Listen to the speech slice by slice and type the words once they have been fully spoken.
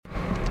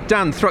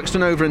Dan,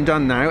 Thruxton over and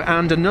done now,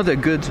 and another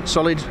good,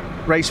 solid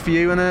race for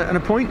you and a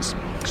points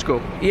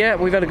score. Yeah,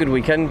 we've had a good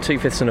weekend, 2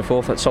 fifths and a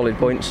fourth, that's solid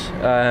points.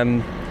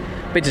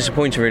 Bit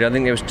disappointing really, I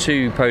think there was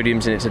 2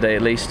 podiums in it today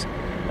at least,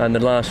 and the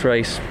last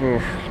race,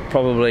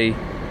 probably,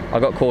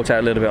 I got caught out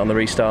a little bit on the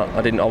restart.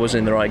 I wasn't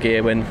in the right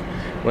gear when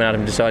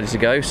Adam decided to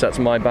go, so that's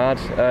my bad.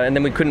 And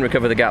then we couldn't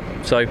recover the gap,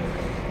 so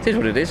it is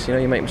what it is,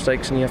 you make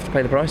mistakes and you have to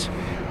pay the price.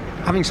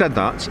 Having said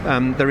that,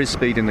 there is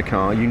speed in the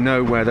car. You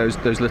know where those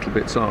little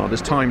bits are.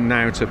 There's time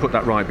now to put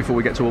that right before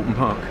we get to Alton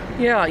Park.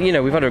 Yeah,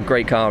 we've had a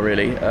great car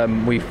really.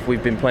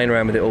 We've been playing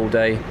around with it all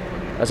day.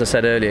 As I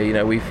said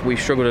earlier,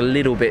 we've struggled a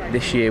little bit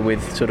this year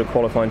with sort of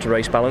qualifying to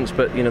race balance,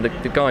 but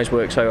the guys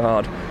work so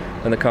hard,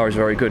 and the car is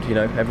very good.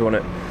 Everyone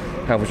at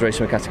Halfords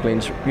Racing with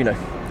Catacleans,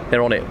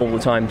 they're on it all the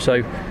time.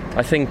 So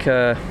I think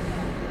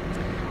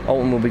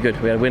Alton will be good.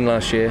 We had a win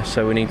last year,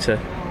 so we need to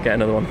get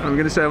another one. I'm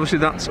going to say, obviously,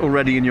 that's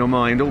already in your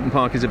mind. Alton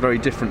Park is a very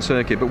different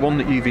circuit, but one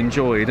that you've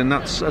enjoyed, and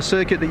that's a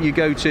circuit that you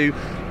go to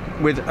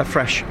with a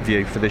fresh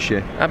view for this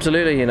year.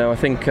 Absolutely. I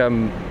think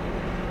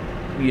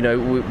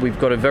we've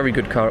got a very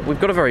good car. We've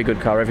got a very good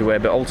car everywhere,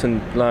 but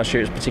Alton last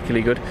year was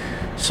particularly good.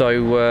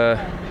 So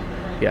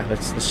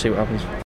let's see what happens.